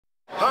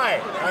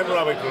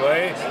Robbie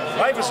Goulet.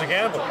 Life is a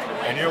gamble,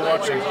 and you're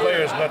watching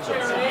Players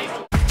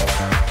Network.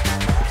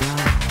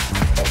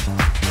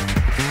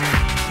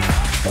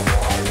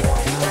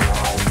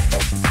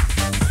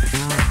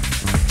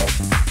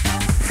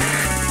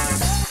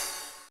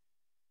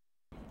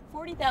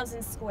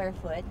 40,000 square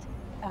foot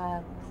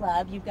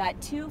club. You've got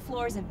 2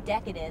 floors of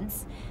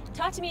decadence.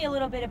 Talk to me a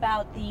little bit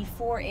about the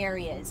 4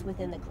 areas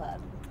within the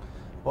club.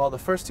 Well, the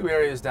first 2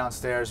 areas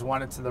downstairs,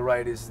 one to the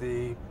right is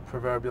the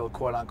proverbial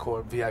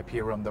quote-unquote VIP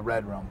room, the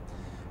red room.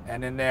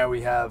 And in there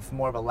we have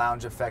more of a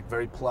lounge effect,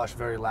 very plush,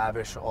 very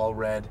lavish, all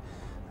red.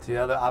 To the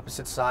other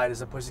opposite side is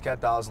the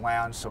Pussycat Dolls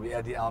lounge, so we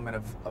add the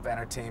element of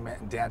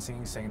entertainment and dancing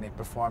and singing. They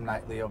perform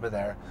nightly over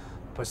there,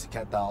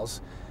 Pussycat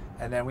Dolls.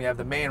 And then we have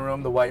the main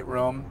room, the white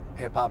room,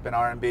 hip hop and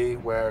R&B,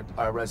 where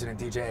our resident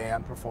DJ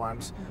AM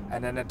performs.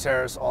 And then the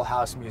terrace, all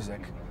house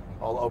music,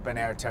 all open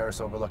air terrace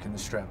overlooking the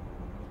strip.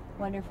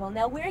 Wonderful.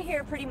 Now we're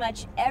here pretty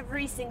much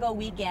every single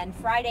weekend,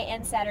 Friday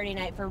and Saturday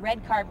night, for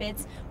red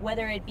carpets,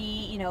 whether it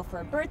be, you know, for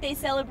a birthday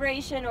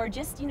celebration or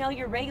just, you know,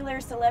 your regular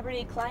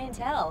celebrity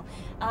clientele.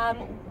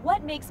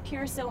 What makes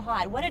Pure so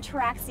hot? What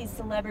attracts these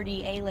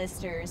celebrity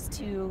A-listers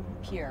to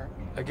Pure?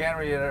 Again,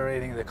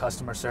 reiterating the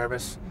customer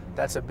service.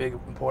 That's a big,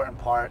 important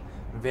part.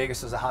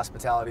 Vegas is a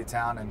hospitality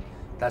town, and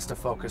that's the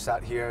focus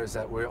out here, is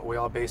that we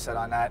all base it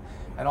on that.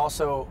 And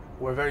also,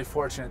 we're very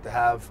fortunate to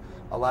have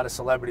a lot of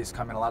celebrities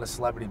come in, a lot of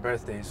celebrity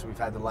birthdays. We've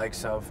had the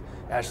likes of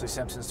Ashley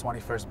Simpson's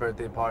 21st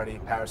birthday party,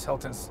 Paris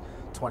Hilton's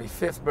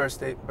 25th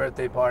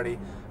birthday party,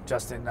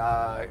 Justin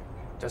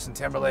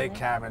Timberlake,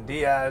 Cameron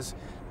Diaz.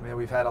 I mean,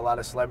 we've had a lot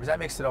of celebrities. That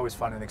makes it always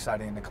fun and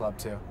exciting in the club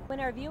too. When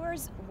our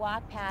viewers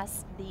walk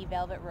past the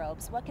velvet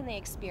ropes, what can they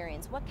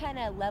experience? What kind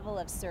of level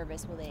of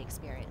service will they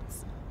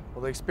experience?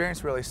 Well, the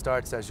experience really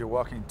starts as you're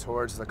walking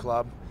towards the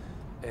club.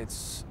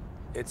 It's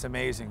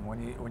amazing.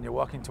 When you're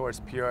walking towards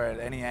Pure at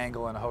any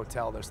angle in a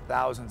hotel, there's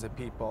thousands of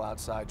people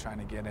outside trying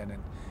to get in,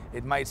 and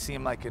it might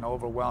seem like an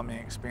overwhelming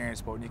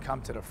experience, but when you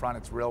come to the front,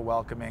 it's real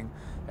welcoming.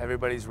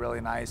 Everybody's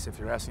really nice. If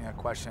you're asking a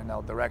question,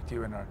 they'll direct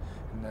you in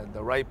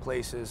the right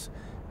places.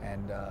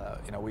 And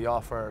you know, we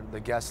offer the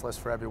guest list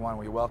for everyone.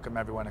 We welcome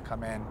everyone to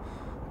come in.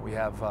 We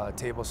have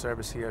table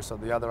service here, so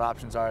the other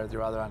options are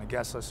you're either on a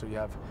guest list or you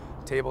have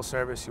table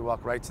service. You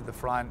walk right to the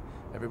front.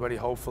 Everybody,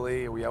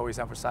 hopefully, we always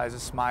emphasize,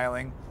 is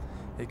smiling.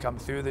 You come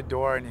through the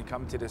door and you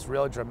come to this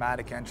real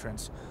dramatic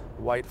entrance,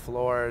 white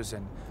floors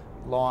and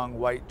long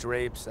white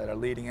drapes that are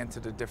leading into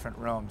the different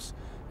rooms.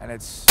 And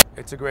it's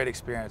a great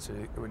experience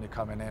when you're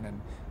coming in.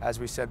 And as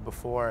we said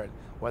before,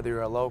 whether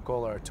you're a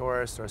local or a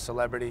tourist or a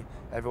celebrity,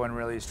 everyone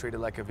really is treated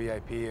like a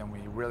VIP, and we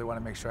really want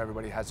to make sure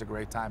everybody has a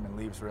great time and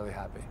leaves really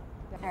happy.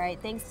 All right,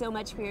 thanks so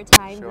much for your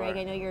time, Sure. Greg.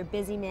 I know you're a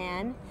busy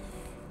man.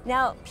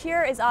 Now,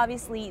 Pure is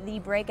obviously the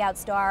breakout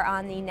star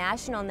on the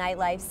national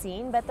nightlife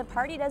scene, but the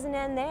party doesn't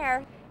end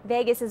there.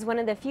 Vegas is one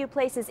of the few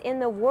places in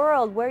the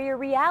world where your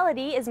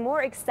reality is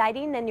more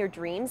exciting than your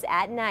dreams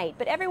at night.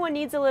 But everyone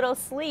needs a little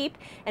sleep,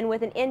 and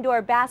with an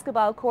indoor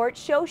basketball court,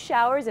 show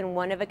showers, and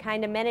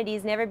one-of-a-kind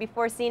amenities never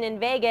before seen in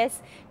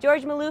Vegas,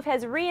 George Maloof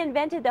has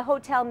reinvented the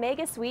Hotel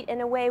Mega Suite in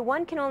a way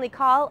one can only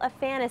call a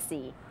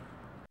fantasy.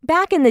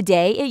 Back in the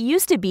day, it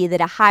used to be that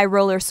a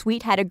high-roller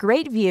suite had a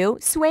great view,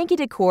 swanky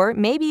decor,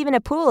 maybe even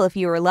a pool if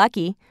you were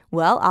lucky.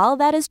 Well, all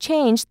that has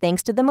changed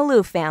thanks to the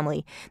Maloof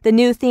family. The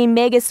new theme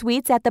Mega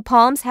Suites at the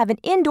Palms have an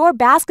indoor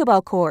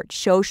basketball court,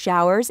 show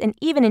showers, and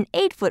even an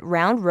 8-foot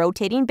round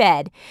rotating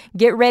bed.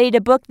 Get ready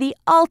to book the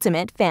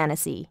ultimate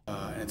fantasy.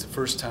 And it's the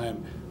first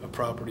time a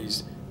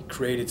property's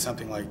created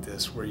something like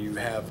this, where you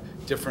have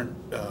different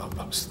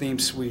theme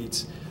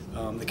suites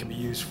that can be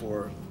used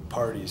for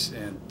parties,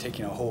 and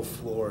taking a whole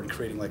floor and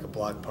creating like a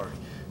block party.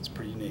 It's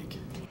pretty unique.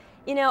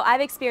 You know,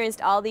 I've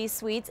experienced all these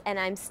suites and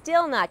I'm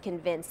still not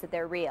convinced that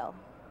they're real.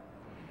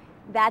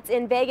 That's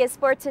In Vegas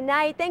for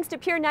tonight. Thanks to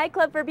Pure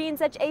Nightclub for being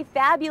such a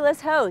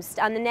fabulous host.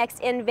 On the next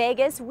In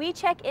Vegas, we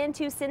check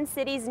into Sin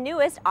City's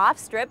newest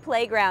off-strip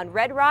playground,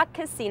 Red Rock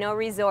Casino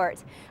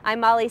Resort.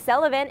 I'm Molly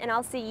Sullivan, and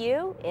I'll see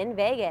you in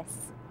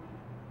Vegas.